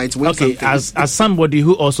and then you might win Okay, something. as somebody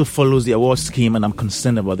who also follows the award scheme and I'm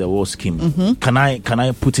concerned about the award scheme, can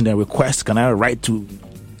I put in a request? Can I write to?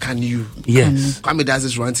 Can you? Yes. Kwame does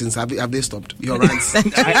his rantings. Have they stopped? Your rants.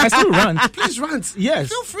 I still rant. Please rant. Yes.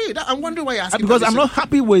 Feel free. I'm wondering why you're asking Because I'm permission. not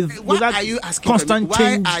happy with Why that are you asking constant why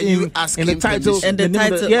change are you in asking the title. permission? And the name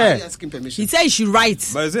of title. Why are you yeah. asking permission? He said you should write.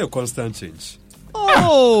 But is there a constant change?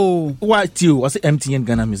 Oh. What you? Was it MTN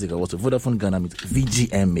Ghana Music Awards, Vodafone Ghana Music,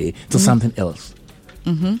 VGMA, to something else?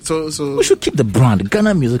 So We should keep the brand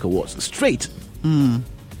Ghana Music Awards straight.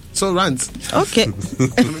 So rant. Okay. This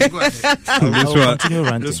one,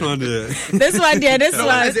 This one.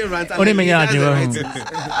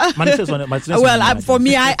 Well, for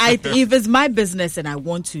me, I if it's my business and I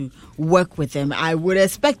want to work with them, I would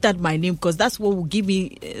expect that my name, because that's what will give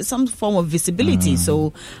me some form of visibility.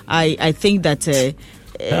 So I think that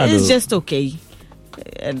it's just okay.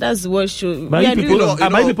 That's what should. But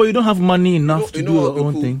people, you don't have money enough to do your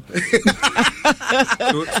own thing.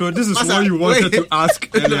 So this is what you wanted to ask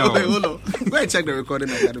earlier. Hold on. Go and check the Recording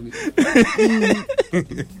Academy.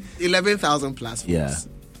 11,000 plus. Yeah.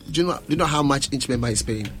 Do you know how much each member is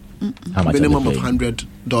paying? How much Minimum of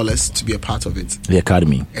 $100 to be a part of it. The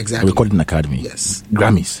Academy. Exactly. Recording Academy. Yes.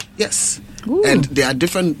 Grammys. Yes. Ooh. And there are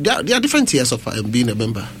different tiers of being a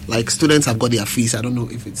member. Like students have got their fees. I don't know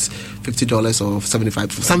if it's $50 or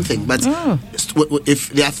 $75 something. But if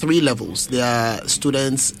there are 3 levels, there are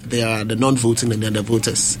students, there are the non-voting, and then the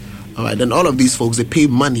voters. All right. Then all of these folks, they pay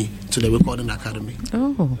money to the Recording Academy.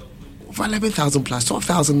 Oh, over 11,000 plus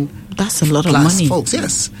 12,000. That's a lot of plus money, folks.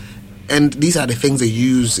 Yes. And these are the things they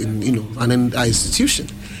use in an institution.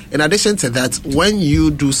 In addition to that, when you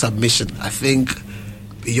do submission, I think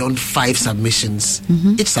beyond 5 submissions,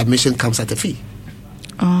 each submission comes at a fee.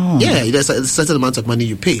 Oh. Yeah, there's a certain amount of money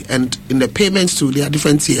you pay, and in the payments too, there are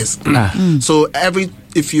different tiers. So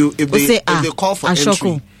if they call for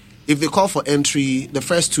entry, if they call for entry, the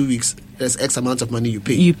first 2 weeks there's X amount of money you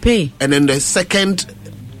pay. And then the second,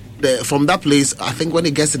 from that place, I think when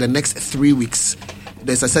it gets to the next 3 weeks,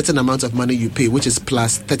 there's a certain amount of money you pay, which is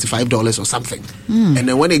plus $35 or something. And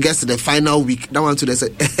then when it gets to the final week, that one too, there's a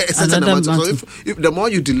certain amount. So if the more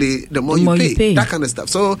you delay, the more you pay. That kind of stuff.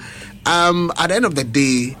 So at the end of the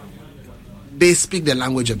day, they speak the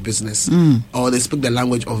language of business, or they speak the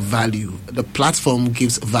language of value. The platform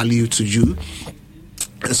gives value to you.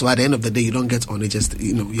 And so at the end of the day, you don't get on it. Just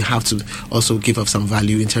you have to also give up some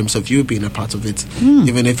value in terms of you being a part of it,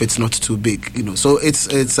 even if it's not too big. So it's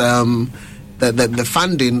the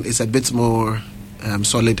funding is a bit more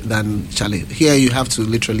solid than Charlie. Here you have to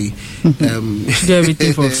literally do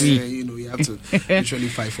everything for free. You have to literally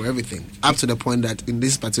fight for everything. Up to the point that in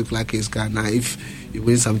this particular case, Ghana, if you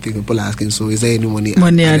win something, people are asking, so is there any money?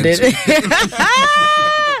 Money added.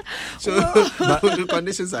 So the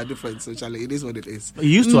conditions are different. So Charlie, it is what it is. You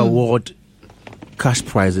used to award cash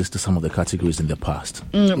prizes to some of the categories in the past.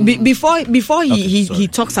 Before he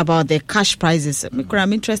talks about the cash prizes,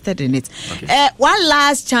 I'm interested in it. Okay. One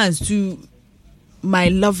last chance to my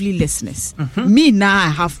lovely listeners. Me now, I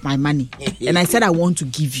have my money, and I said I want to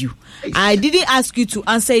give you. I didn't ask you to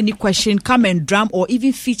answer any question, come and drum, or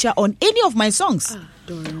even feature on any of my songs.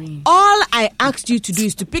 All I asked you to do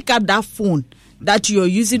is to pick up that phone that you're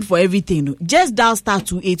using for everything. Just dial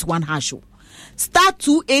 *281#.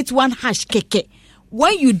 *281# keke.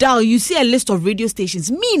 When you dial, you see a list of radio stations.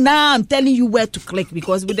 Me now, I'm telling you where to click,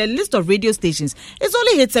 because with the list of radio stations, it's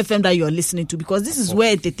only Hits FM that you're listening to, because this is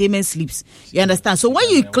where entertainment sleeps. You understand? So when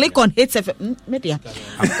you click on Hits FM,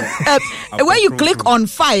 when you click on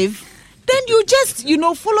 5, then you just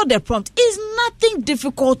follow the prompt. It's nothing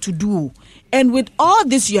difficult to do. And with all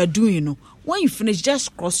this you are doing, when you finish,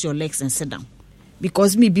 just cross your legs and sit down.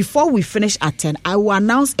 Because before we finish at 10, I will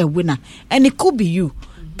announce a winner, and it could be you.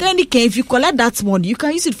 If you collect that money, you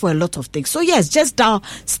can use it for a lot of things. So yes, just dial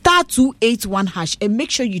 *281# and make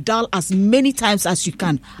sure you dial as many times as you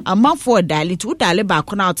can. Amount for dialing to dial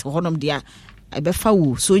back on out honum there.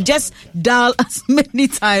 So just dial as many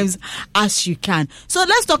times as you can. So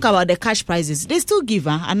let's talk about the cash prizes. They still give,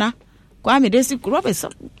 Anna. They used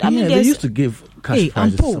to give cash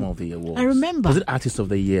prizes to some of the awards. I remember. Was it Artist of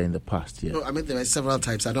the Year in the past? Yeah. No, there were several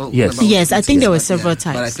types. I don't. Yes. Yes, I think there were several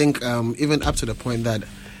types. But I think even up to the point that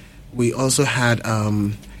we also had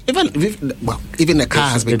even the car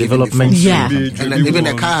has been given before. Yeah. And then even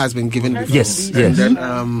the car has been given before. Yes. And then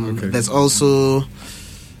there's also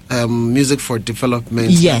music for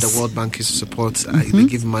development. Yes. The World Bank used to support. They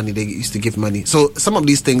give money. They used to give money. So some of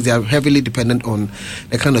these things, they are heavily dependent on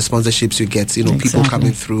the kind of sponsorships you get. People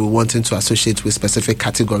coming through wanting to associate with specific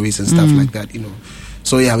categories and stuff like that.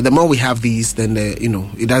 So yeah, the more we have these, then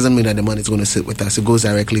it doesn't mean that the money is going to sit with us. It goes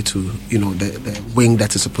directly to the wing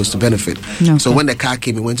that is supposed to benefit. Okay. So when the car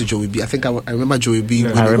came, it went to Joey B. I think I remember Joey B.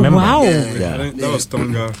 I remember. Wow. That was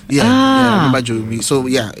Tonga. Yeah, I remember Joey B. So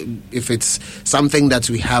yeah, if it's something that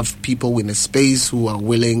we have people in a space who are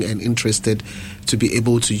willing and interested to be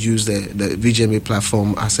able to use the VGMA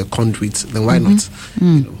platform as a conduit, then why not?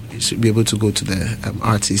 should be able to go to the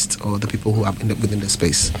artist or the people who are within the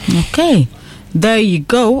space. Okay. There you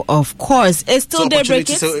go. Of course, it's still daybreak.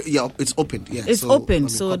 So yeah, it's open. Yeah, it's open.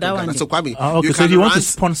 So that one. So Kwame, okay. So if you want to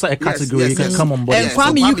sponsor a category, you can come on board.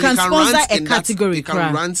 Kwame, you can sponsor a category. You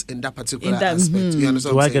can rant in that particular aspect. You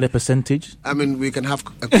understand? Do I get a percentage? I mean, we can have.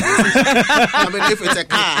 I mean, if it's a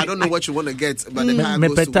car, I don't know what you want to get, but the car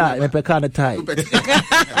goes to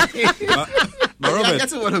You're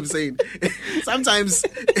getting what I'm saying. Sometimes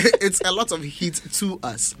it's a lot of heat to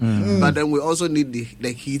us, but then we also need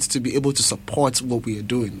the heat to be able to support what we are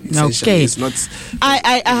doing. Okay, it's not.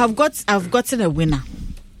 I've gotten a winner.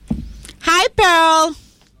 Hi, Pearl.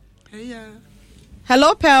 Hey,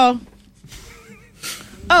 hello, Pearl.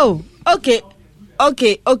 Oh, okay.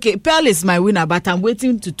 Pearl is my winner, but I'm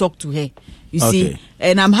waiting to talk to her. You see,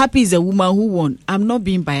 and I'm happy it's a woman who won. I'm not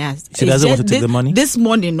being biased. She doesn't want to take the money? This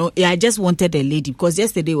morning, I just wanted a lady because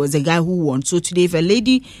yesterday was a guy who won. So today, if a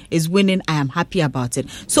lady is winning, I am happy about it.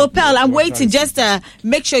 So, Pearl, I'm waiting. Just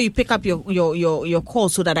make sure you pick up your call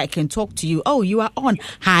so that I can talk to you. Oh, you are on.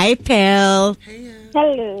 Hi, Pearl.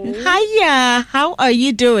 Hello. Hiya. How are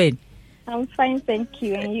you doing? I'm fine, thank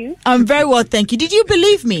you. And you? I'm very well, thank you. Did you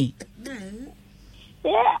believe me?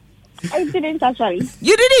 Yeah. I didn't actually.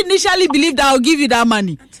 You didn't initially believe that I'll give you that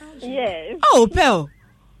money? Yes. Oh, Pearl.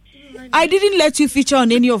 I didn't let you feature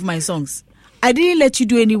on any of my songs. I didn't let you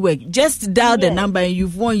do any work. Just dial the number and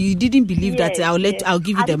you've won. You didn't believe that I'll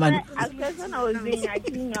give you the money. At first when I was doing, I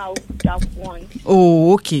didn't know I would have won.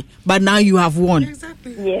 Oh, okay. But now you have won.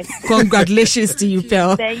 Exactly. Yes. Congratulations to you,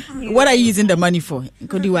 Pearl. Thank you. What are you using the money for?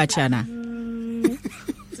 Kodiwachana.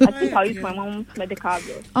 I think I'll use my mom's medical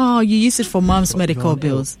bills. Oh, you use it for mom's medical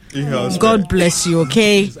bills. God bless you,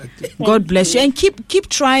 okay? God bless you. And keep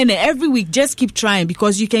trying it every week. Just keep trying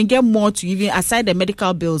because you can get more to even, aside the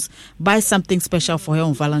medical bills, buy something special for her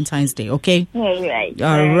on Valentine's Day, okay? All right.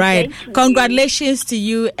 All right. Congratulations to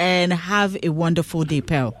you and have a wonderful day,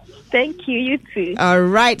 Pearl. Thank you. You too. All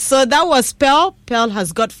right. So that was Pearl. Pearl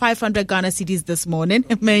has got 500 Ghana cedis this morning.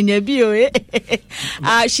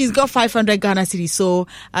 She's got 500 Ghana cedis. So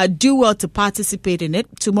do well to participate in it.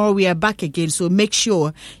 Tomorrow we are back again. So make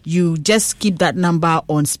sure you just keep that number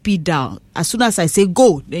on speed dial. As soon as I say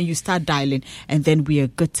go, then you start dialing, and then we are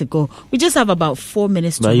good to go. We just have about 4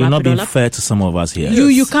 minutes to wrap it all up. But you're not being fair to some of us here.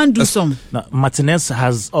 You can't do some. Now, Martinez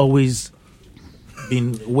has always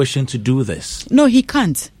been wishing to do this. No, he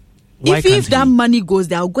can't. If that he? money goes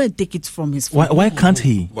there, I'll go and take it from his phone. Why can't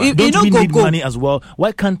he? Don't we need money as well?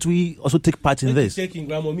 Why can't we also take part in this? You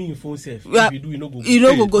know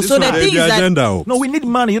go. So the thing is that no, we need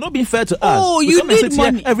money. You're not being fair to us. Oh, you need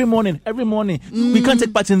money every morning. We can't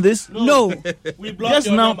take part in this. No. We blocked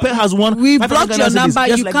your number. Pay has won. We blocked your number.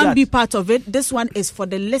 You can't be part of it. This one is for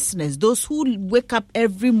the listeners, those who wake up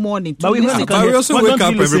every morning. But we also wake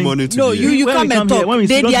up every morning. No, you come and talk.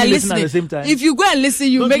 They are listening. If you go and listen,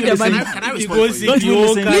 you make the money. Can I respond?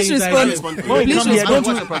 Please respond. Please respond. What's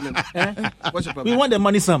your problem? What's your problem? We want the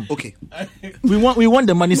money sum. Okay. We want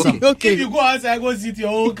the money sum. Okay. If you go outside, go sit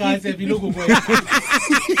your own car, if you don't go.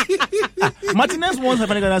 Martinez wants to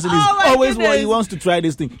always he wants to try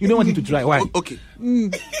this thing. You don't want him to try. Why? Okay.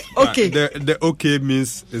 Okay. The okay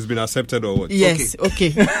means it's been accepted or what? Yes.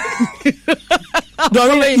 Okay.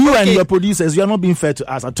 Doreen, you and your producers, you are not being fair to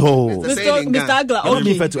us at all. Mr. Agla, you're not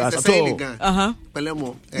being fair to us at all.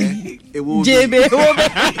 JB.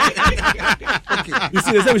 You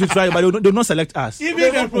see, they say we should try, but they will not select us.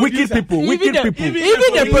 Wicked people. Even the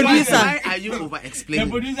producer. Why are you over-explaining?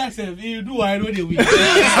 The producer said, you do, I know they will.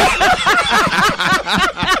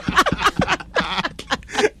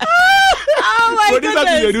 Oh my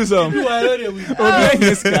goodness. You do some.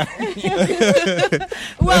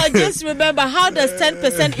 Well, just remember, how does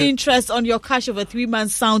 10% interest on your cash over 3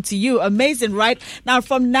 months sound to you? Amazing, right? Now,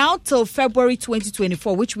 from now till February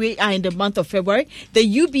 2024, which we are in the month of February, the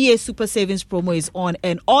UBA Super Savings promo is on,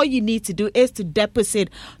 and all you need to do is to deposit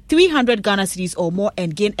 300 Ghana cedis or more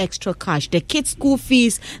and gain extra cash. The kids' school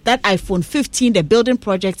fees, that iPhone 15, the building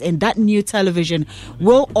projects, and that new television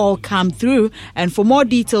will all come through. And for more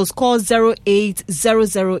details, call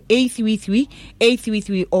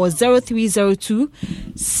 0800-833-833 or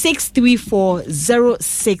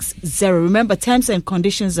 0302-634-060. Remember, terms and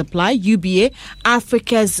conditions apply. UBA,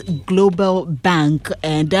 Africa's Global Bank.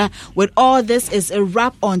 And with all this is a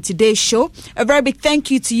wrap on today's show. A very big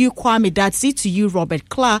thank you to you, Kwame Datsi, to you, Robert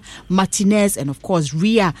Clark, Martinez, and of course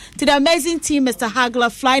Ria, to the amazing team, Mr.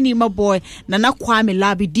 Hagler, Fly Nima Boy, Nana Kwame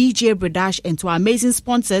Labi, DJ Bradash, and to our amazing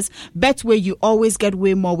sponsors, Betway. You always get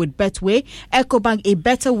way more with Betway, EcoBank, a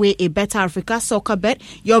better way, a better Africa. Soccer Bet,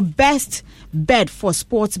 your best bet for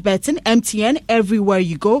sports betting. MTN, everywhere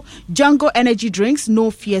you go. Jungle Energy Drinks,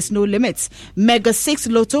 no fears, no limits. Mega 6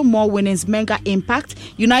 Lotto, more winnings, mega impact.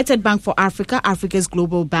 United Bank for Africa, Africa's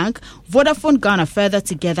global bank. Vodafone Ghana, further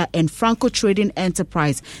together. And Franco Trading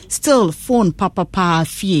Enterprise. Still, phone papa pa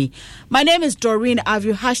fie. My name is Doreen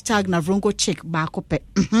Avu, hashtag Navrongo Chick Bakope.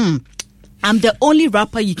 I'm the only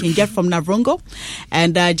rapper you can get from Navrongo,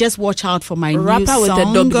 and just watch out for my rapper new song. Rapper with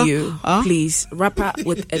a W, please. Rapper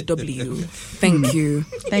with a W. Thank you.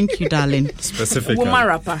 Thank you, darling. Specific. Woman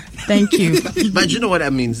rapper. Thank you. But you know what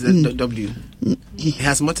that means? The W. It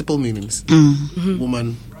has multiple meanings.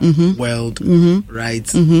 Woman, world,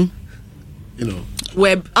 right. You know.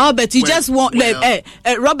 Web. Albert, you Well, just want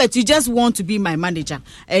Robert, you just want to be my manager,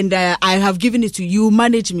 and I have given it to you.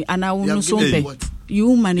 Manage me, and I will not pay. What?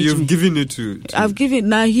 You manage me. You've given it to I've given.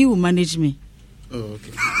 Now he will manage me. Oh,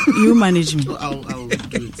 okay. You manage me. So I'll do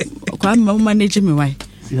it. Come manage me. Why?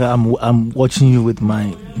 See how I'm watching you with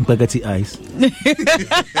my spaghetti eyes.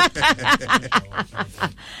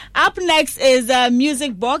 Up next is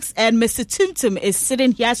Music Box, and Mr. Tumtum is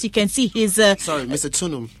sitting here. As you can see, he's Sorry, Mr.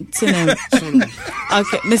 Tunum. Tinum.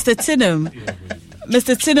 Okay, Mr. Tinum.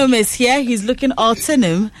 Mr. Tinum is here. He's looking all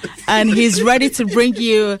Tinum, and he's ready to bring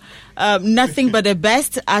you nothing but the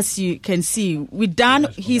best. As you can see, with Dan,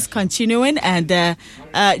 he's continuing, and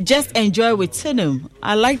just enjoy with Tinum.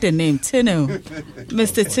 I like the name Tinum,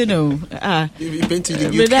 Mr. Tinum. You've been to the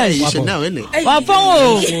UK. You should know, isn't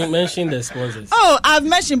it? Mention the sponsors. Oh, I've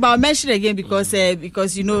mentioned, but I'll mention again because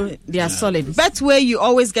you know they are solid. Betway, you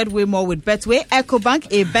always get way more with Betway. EcoBank,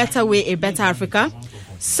 a better way, a better Africa.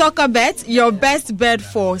 Soccer Bet, your best bet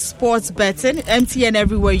for sports betting. MTN,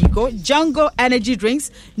 everywhere you go. Jungle Energy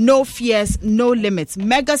Drinks, no fears, no limits.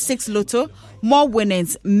 Mega 6 Lotto, more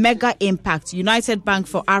winnings, mega impact. United Bank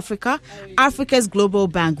for Africa, Africa's global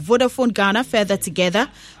bank. Vodafone Ghana, further together.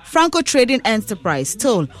 Franco Trading Enterprise,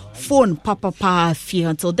 still phone papa pa fee.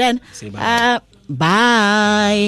 Until then, bye.